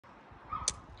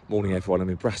Morning everyone, I'm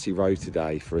in Brassey Road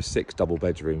today for a 6 double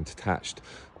bedroom detached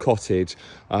cottage,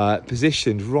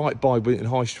 positioned right by Winton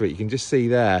High Street. You can just see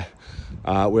there,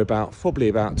 we're probably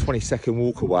about 20-second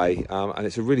walk away, and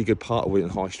it's a really good part of Winton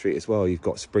High Street as well. You've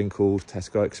got Sprinkles,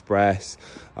 Tesco Express,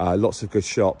 lots of good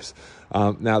shops.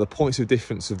 Now the points of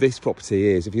difference of this property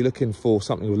is if you're looking for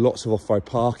something with lots of off-road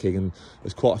parking, and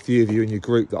there's quite a few of you in your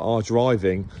group that are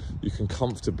driving, you can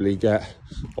comfortably get,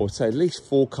 I would say, at least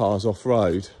 4 cars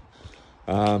off-road.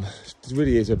 It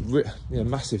really is a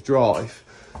massive drive.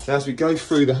 Now, as we go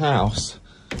through the house,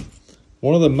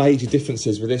 one of the major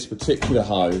differences with this particular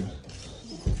home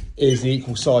is the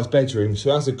equal size bedroom.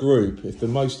 So as a group, if the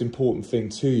most important thing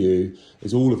to you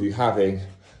is all of you having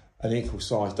an equal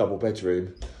size double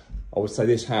bedroom, I would say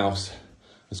this house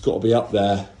has got to be up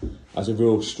there as a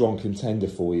real strong contender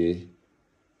for you.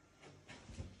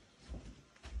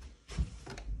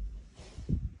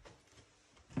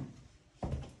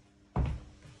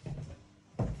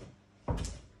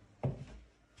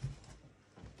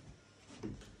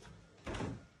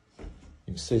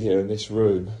 You can see here in this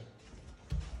room,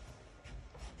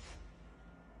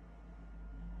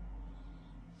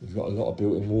 you've got a lot of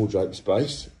built-in wardrobe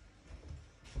space.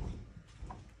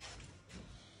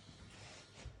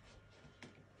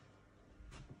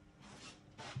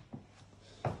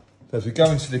 So as we go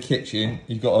into the kitchen,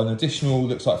 you've got an additional,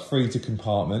 looks like freezer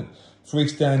compartment,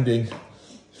 freestanding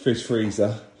fridge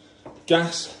freezer,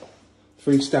 gas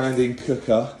freestanding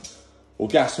cooker, or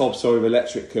gas hob, sorry, with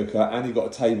electric cooker, and you've got a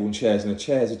table and chairs, and the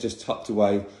chairs are just tucked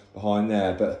away behind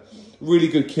there, but really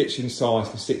good kitchen size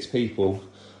for 6 people.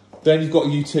 Then you've got a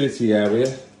utility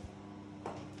area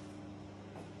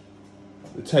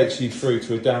that takes you through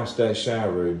to a downstairs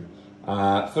shower room.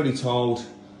 Fully tiled,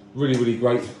 really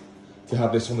great to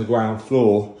have this on the ground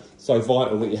floor. So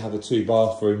vital that you have the 2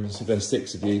 bathrooms if there's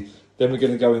 6 of you. Then we're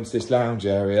going to go into this lounge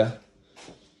area.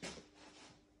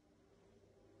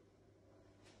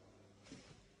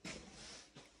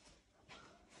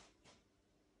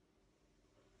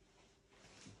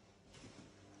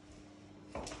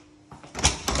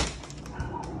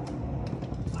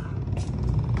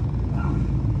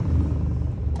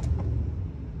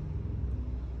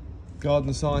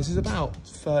 Garden size is about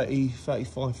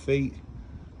 35 feet,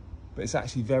 but it's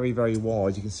actually very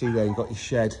wide. You can see there you've got your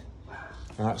shed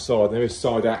outside. There is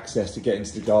side access to get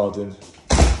into the garden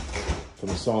from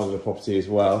the side of the property as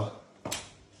well.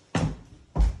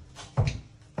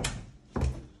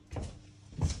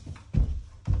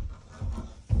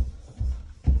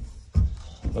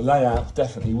 The layout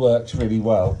definitely works really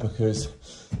well because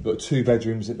you've got 2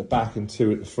 bedrooms at the back and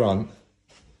 2 at the front.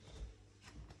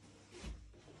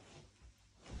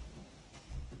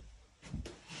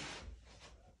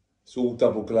 It's all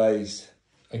double glazed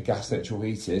and gas central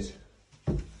heated.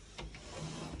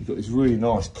 You've got these really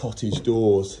nice cottage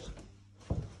doors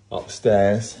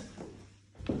upstairs.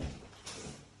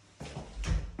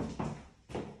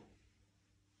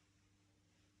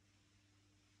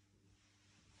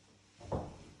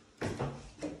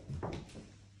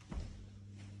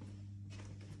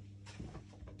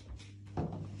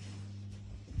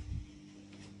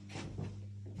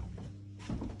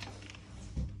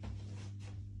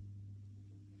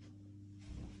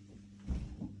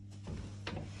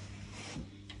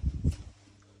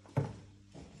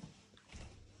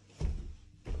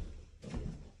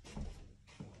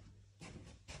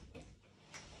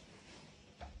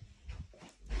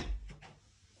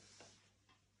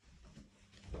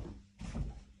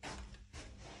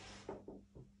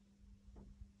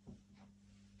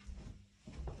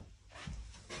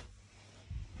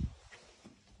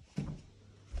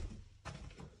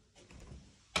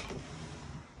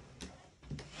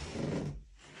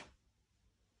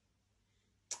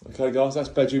 Okay guys, that's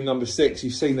bedroom number 6.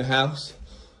 You've seen the house.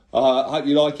 I hope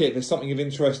you like it. If there's something of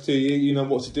interest to you, you know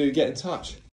what to do. Get in touch.